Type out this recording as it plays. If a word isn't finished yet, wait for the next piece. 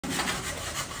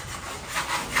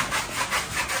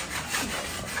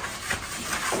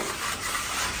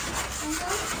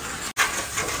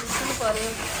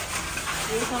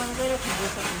सामान गएर खान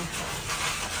सक्नु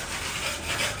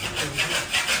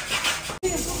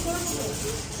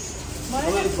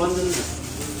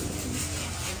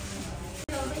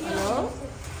हेलो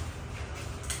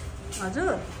हजुर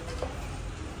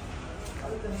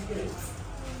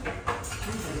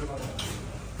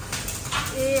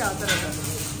ए हजुर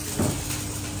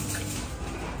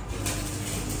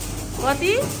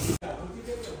कति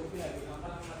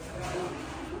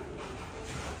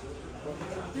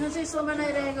यहाँ चाहिँ सो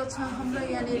बनाइरहेको छ हाम्रो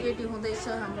यहाँनिर रेडी हुँदैछ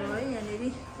हाम्रो है यहाँनिर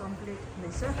कम्प्लिट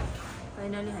हुँदैछ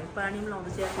फाइनली हामी पानी पनि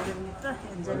लाउँदैछ एकाडेमीभित्र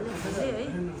एन्जलले हुँदैछ है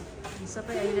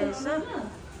सबै आइरहेछ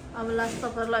अब लास्ट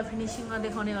तपाईँहरूलाई फिनिसिङमा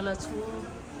देखाउनेवाला छु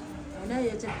होइन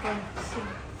यो चाहिँ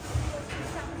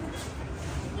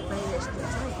बाहिर यस्तो छ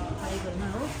बाहिरमा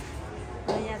हो र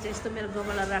यहाँ चाहिँ यस्तो मेरो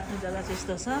गमला राख्ने जग्गा चाहिँ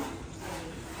यस्तो छ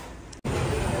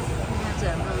यहाँ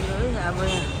चाहिँ हाम्रो है अब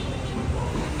यहाँ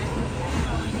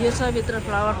यो छ भित्र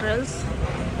फ्लावर ट्रेल्स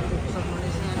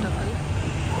सक्नुहुनेछ यहाँ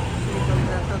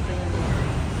टक्कै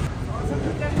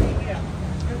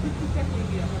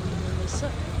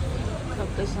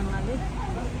सबैसँगले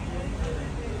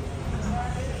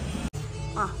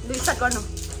स्टार्ट गर्नु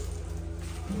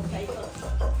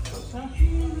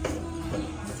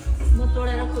म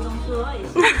तोडेर कुदाउँछु है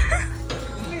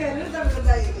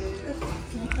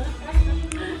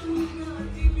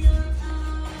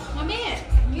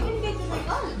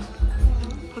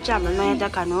चाहिँ हाम्रो नयाँ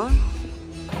दोकान हो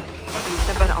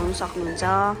तपाईँहरू आउनु सक्नुहुन्छ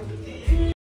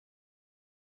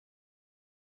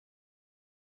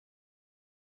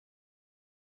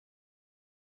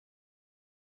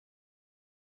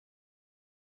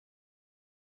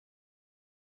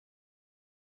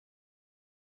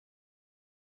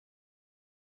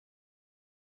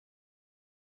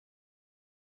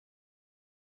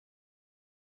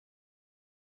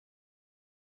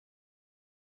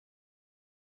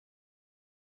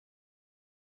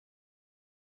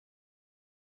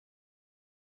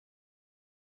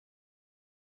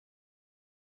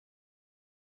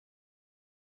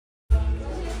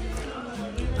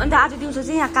अन्त आज दिउँसो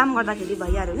चाहिँ यहाँ काम गर्दाखेरि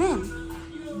भइहाल्यो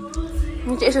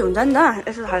नि यसो हुन्छ नि त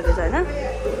यस्तो खालको छ होइन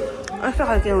यस्तो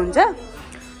खालको हुन्छ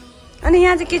अनि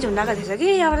यहाँ चाहिँ के झुन्डाको थिएछ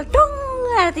कि यहाँबाट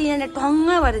टङ्ग आएर त यहाँनिर टङ्ग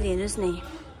भएर हेर्नुहोस् नि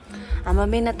हाम्रो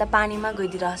मेहनत त पानीमा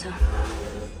गइदिरहेछ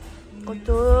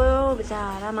कस्तो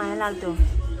बेचारा माया लाग्दो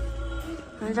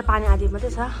अनि चाहिँ पानी आदि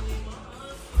मात्रै छ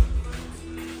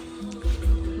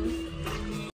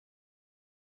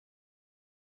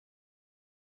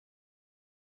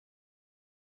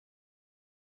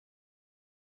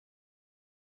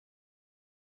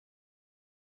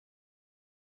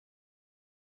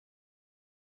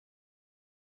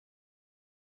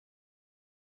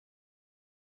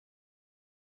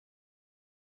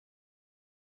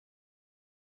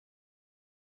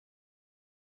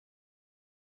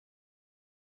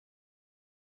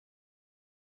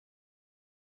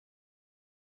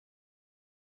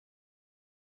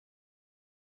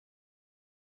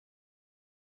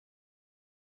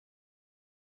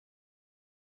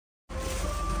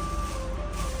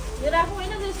यो राखौँ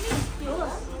होइन त्यसले त्यो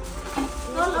होस्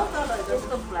तल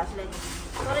यस्तो ग्लासलाई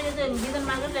तर यो चाहिँ बिजन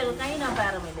मागेर ल्याएको कहीँ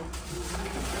नपाएर मैले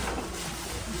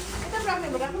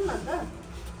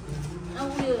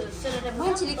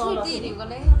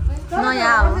उयो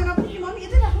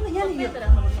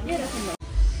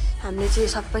हामीले चाहिँ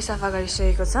सबै सफा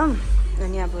गरिसकेको छौँ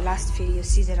अनि अब लास्ट फेरि यो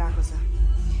सिजर आएको छ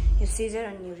यो सिजर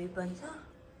अनि यो रिबन छ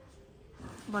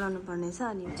बनाउनु पर्ने छ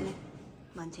अनि यो चाहिँ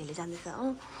मान्छेहरूले जान्दैछ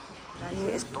हो र यो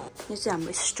यस्तो यो चाहिँ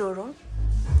हाम्रो स्टोर हो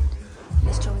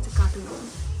स्टोरमा चाहिँ काट्नु हो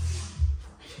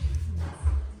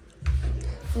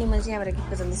अनि मैले चाहिँ यहाँबाट गीत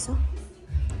बजाउँदैछु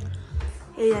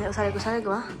ए यहाँ उसारेको भयो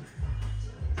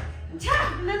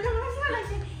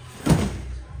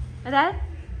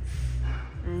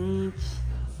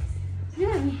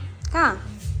कहाँ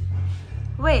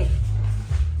वे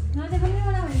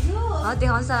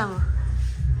देखाउँछ म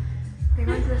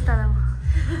देखाउँछु जस्तो म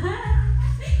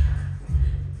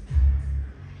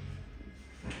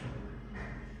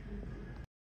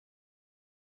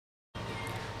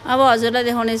अब हजुरलाई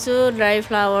देखाउनेछु ड्राई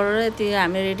फ्लावर यति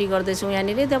हामी रेडी गर्दैछौँ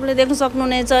यहाँनिर तपाईँले देख्न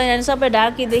सक्नुहुनेछ यहाँनिर सबै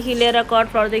ढाकीदेखि लिएर कट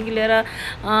फ्लावरदेखि लिएर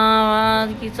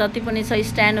जति पनि छ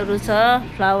स्ट्यान्डहरू छ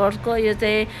फ्लावरको यो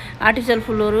चाहिँ आर्टिफिसियल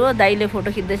फुलहरू दाइले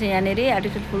फोटो खिच्दैछ यहाँनिर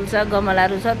आर्टिफिसियल फुल छ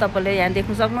गमलाहरू छ तपाईँले यहाँ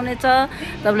देख्न सक्नुहुनेछ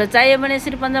तपाईँलाई चाहियो भने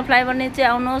श्रीपञ्च फ्लाइ गर्ने चाहिँ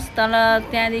आउनुहोस् तल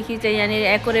त्यहाँदेखि चाहिँ यहाँनिर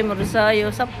एक्वेरियमहरू छ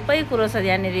यो सबै कुरो छ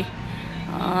यहाँनिर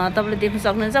तपाईँले देख्न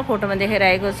सक्नुहुन्छ फोटोमा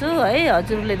देखाइरहेको छु है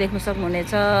हजुरले देख्न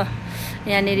सक्नुहुनेछ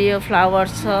यहाँनिर यो फ्लावर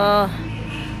छ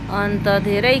अन्त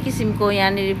धेरै किसिमको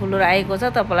यहाँनिर फुलहरू आएको छ।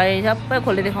 तपाईँलाई सबै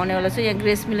खोलेर देखाउनेवाला छु। यहाँ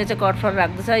ग्रेसमीले चाहिँ कट फर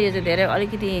राख्दैछ। यो चाहिँ धेरै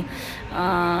अलिकति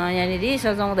यहाँनिर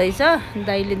सजाउँदैछ,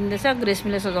 दाइले दिँदैछ,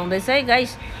 ग्रेसमीले सजाउँदैछ है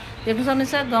गाइस। देख्नु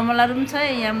सक्नुहुन्छ गमलाहरू पनि छ।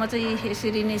 यहाँ म चाहिँ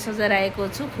यसरी नै सजाएर आएको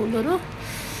छु फुलहरू।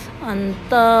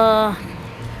 अन्त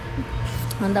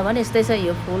भने यस्तै छ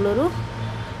यो फुलहरू,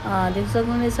 देख्नु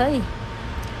सक्नुहुनेछ है।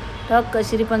 टक्क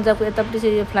श्री पन्जाबको यतापट्टि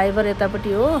चाहिँ यो फ्लाइओभर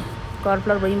यतापट्टि हो,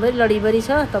 कर्फ्लर भुइँभरि लडीभरि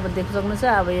छ। तपाईँ देख्नु सक्नुहुन्छ।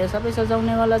 अब यो सबै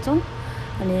सजाउनेवाला छौँ।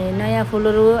 अनि नयाँ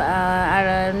फुलहरू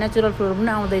नेचुरल फुलहरू पनि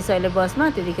आउँदैछ अहिले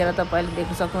बसमा, त्यतिखेर तपाईँले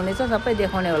देख्न सक्नुहुनेछ। सबै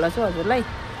देखाउनेवाला छु हजुरलाई।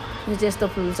 यो चाहिँ यस्तो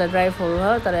फुल छ, ड्राई फुल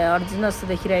हो तर अर्जिनल जस्तो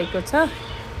देखिरहेको छ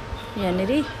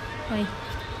यहाँनिर है।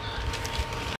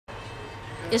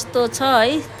 यस्तो छ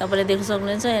है, तपाईँले देख्न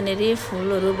सक्नुहुन्छ यहाँनिर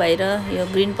फुलहरू बाहिर। यो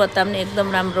ग्रिन पत्ता पनि एकदम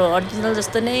राम्रो अरिजिनल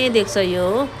जस्तो नै देख्छ।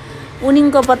 यो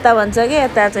उनिङको पत्ता भन्छ कि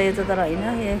यता चाहिँ, यो त तर होइन।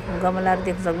 यो गमलाहरू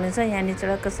देख्न सक्नुहुन्छ। यहाँनिर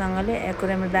चडक्कसँगले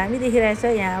एक्वेरियममा दामी देखिरहेछ।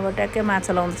 यहाँ अब ट्याक्कै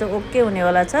माछा लाउँदैछ, ओके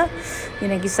हुनेवाला छ।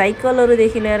 किनकि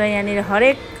साइकलहरूदेखि लिएर यहाँनिर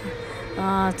हरेक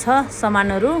छ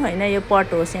सामानहरू होइन। यो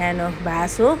पट हो, सानो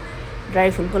भास हो ड्राई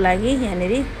फुलको लागि।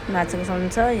 यहाँनिर माछाको सामान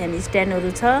छ, यहाँनिर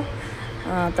स्ट्यान्डहरू छ।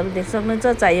 तपाईँ देख्न सक्नुहुन्छ।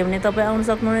 चाहियो भने तपाईँ आउनु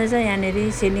सक्नुहुनेछ। यहाँनिर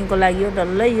सेलिङको लागि हो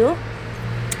डल्लै यो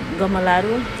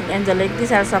गमलाहरू। एन्जलले यति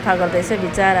साह्रो सफा गर्दैछ,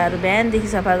 बिचराहरू बिहानदेखि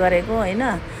सफा गरेको होइन,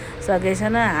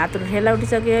 सकेछन्। हातहरू ठेला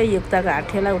उठिसक्यो, युक्ताको हात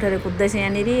ठेला उठेर कुद्दैछ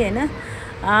यहाँनिर होइन।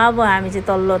 अब हामी चाहिँ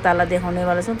तल्लो ताला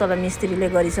देखाउनेवाला छौँ। तल मिस्त्रीले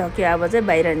गरिसक्यो, अब चाहिँ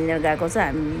बाहिर हिँडेर गएको छ।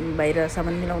 हामी बाहिर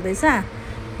सामान मिलाउँदैछ।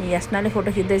 यास्नाले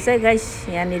फोटो खिच्दैछ गाइस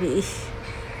यहाँनिर।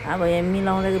 अब यहाँ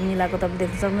मिलाएको तपाईँ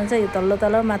देख्न सक्नुहुन्छ। यो तल्लो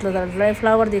तल माथिल्लो तल ड्राई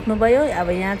फ्लावर देख्नुभयो। अब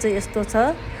यहाँ चाहिँ यस्तो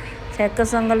छ,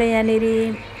 ठ्याक्कसँगले यहाँनिर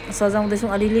सजाउँदैछौँ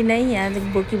अलिअलि नै। यहाँ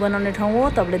चाहिँ बोकी बनाउने ठाउँ हो,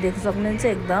 तपाईँले देख्न सक्नुहुन्छ।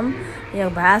 एकदम यो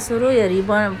भासहरू, यो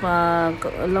रिबन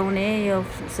लाउने, यो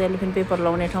सेलोफेन पेपर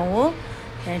लाउने ठाउँ हो।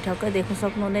 यहाँ ठक्कै देख्न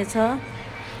सक्नुहुनेछ।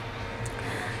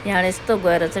 यहाँ यस्तो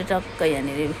गएर चाहिँ टक्क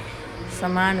यहाँनिर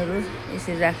सामानहरू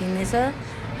यसरी राखिनेछ।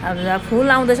 अब फुल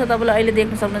आउँदैछ, तपाईँले अहिले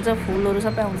देख्न सक्नुहुन्छ। फुलहरू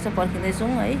सबै आउँदैछ, पर्खिँदैछौँ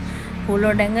है।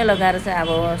 फुलहरू ड्याङ्गै लगाएर चाहिँ अब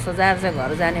सजाएर चाहिँ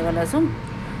घर जानेवाला छौँ।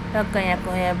 टक्क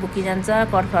यहाँ बुकी जान्छ,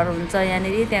 कटफर हुन्छ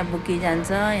यहाँनिर, त्यहाँ बुकी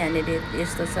जान्छ। यहाँनिर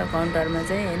यस्तो छ काउन्टरमा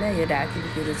चाहिँ होइन। यो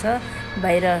ढाकीहरू छ,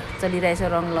 बाहिर चलिरहेछ,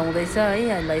 रङ लाउँदैछ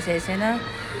है, भइसकेको छैन।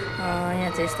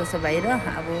 यहाँ चाहिँ यस्तो छ बाहिर।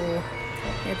 अब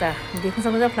यता देख्न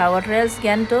सक्नुहुन्छ फ्लावर ट्रेल्स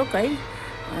गान्तोक है।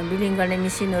 बिलिङ गर्ने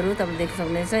मेसिनहरू तपाईँले देख्न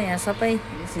सक्नुहुनेछ। यहाँ सबै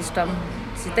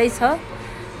सिस्टमसितै छ,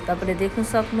 तपाईँले देख्न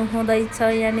सक्नुहुँदैछ।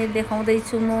 यहाँनिर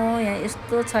देखाउँदैछु म। यहाँ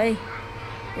यस्तो छ है,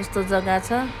 यस्तो जग्गा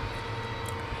छ।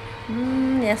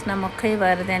 यसमा मक्खै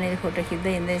भएर त्यहाँनिर फोटो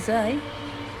खिच्दै हिँड्दैछ है।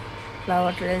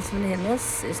 फ्लावर ट्रेल्स पनि हेर्नुहोस्,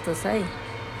 यस्तो छ है।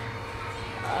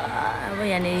 अब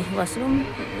यहाँनिर वासरुम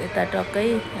यता टक्कै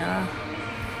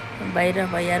बाहिर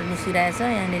भैयाहरू निस्किरहेछ।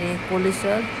 यहाँनिर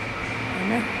पोलिसर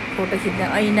होइन, फोटो खिच्ने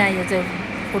ऐना। यो चाहिँ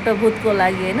फोटो बुथको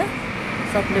लागि होइन,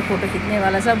 सबले फोटो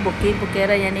खिच्नेवाला छ।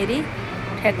 बोकेर यहाँनिर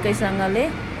ठ्याक्कैसँगले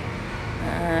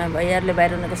भैयाहरूले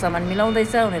बाहिर उनीहरूको सामान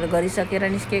मिलाउँदैछ। उनीहरू गरिसकेर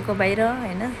निस्केको बाहिर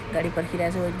होइन, गाडी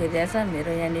पर्खिरहेछ, वेट गरिरहेछ।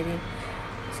 मेरो यहाँनिर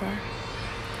छ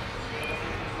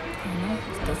होइन,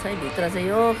 यस्तो छ। भित्र चाहिँ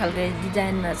यो खालको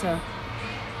डिजाइनमा छ,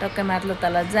 टक्कै माथिल्लो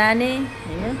तल जाने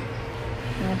होइन।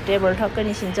 टेबल ठक्कै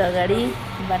निस्किन्छ अगाडि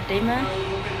बाटैमा।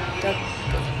 टक्क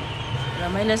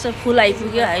रमाइलो छ। फुल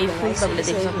आइपुग्यो, तपाईँले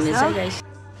देख्न सक्नुहुनेछ गाइस।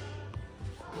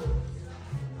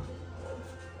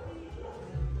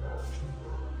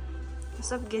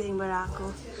 सब गेजिङबाट आएको,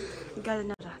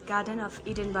 गार्डन अफ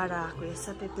इडेनबाट आएको यो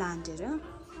सबै प्लान्टहरू,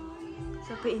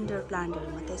 सबै इन्डोर प्लान्टहरू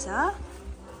मात्रै छ।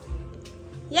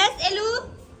 यस एलु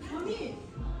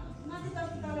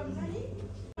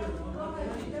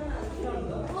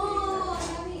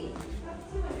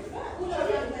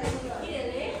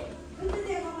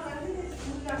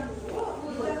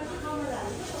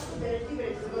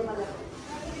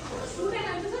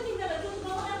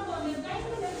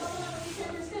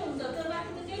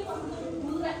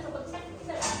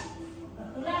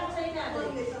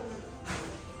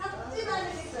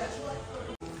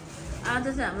आज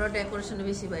चाहिँ हाम्रो डेकोरेसन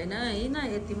बेसी भएन होइन,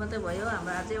 यति मात्रै भयो।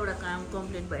 हाम्रो आज एउटा काम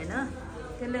कम्प्लिट भएन,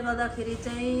 त्यसले गर्दाखेरि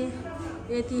चाहिँ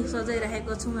यति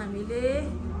सजाइराखेको छौँ हामीले।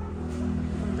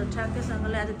 अन्त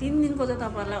ठ्याक्कैसँगले आज 3 दिनको चाहिँ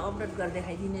तपाईँहरूलाई अपडेट गरेर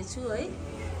देखाइदिनेछु है।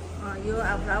 यो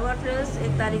अब फ्लावर ट्रेल्स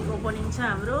 1 तारिक ओपनिङ छ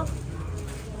हाम्रो,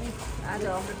 आज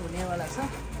अपडेट हुनेवाला छ।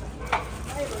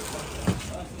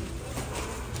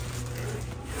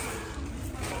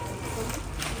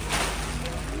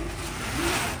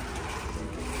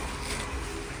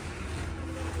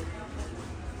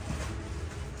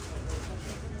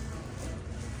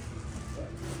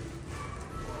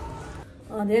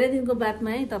 धेरै दिनको बादमा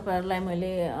है तपाईँहरूलाई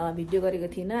मैले भिडियो गरेको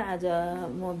थिइनँ। आज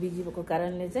म बिजी भएको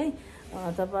कारणले चाहिँ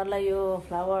तपाईँहरूलाई यो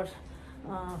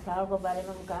फ्लावरको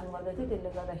बारेमा काम गर्दै थिएँ। त्यसले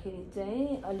गर्दाखेरि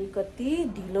चाहिँ अलिकति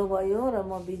ढिलो भयो र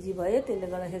म बिजी भएँ। त्यसले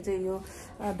गर्दाखेरि चाहिँ यो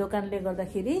दोकानले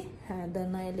गर्दाखेरि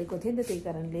नयाँ लिएको थिएँ नि त, त्यही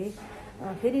कारणले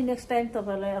फेरि नेक्स्ट टाइम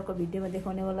तपाईँहरूलाई अर्को भिडियोमा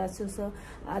देखाउनेवाला छु।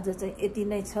 आज चाहिँ यति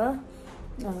नै छ।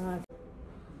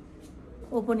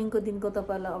 ओपनिङको दिनको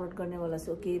तपाईँहरूलाई अपलोड गर्नेवाला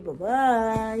छु। Okay,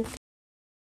 by.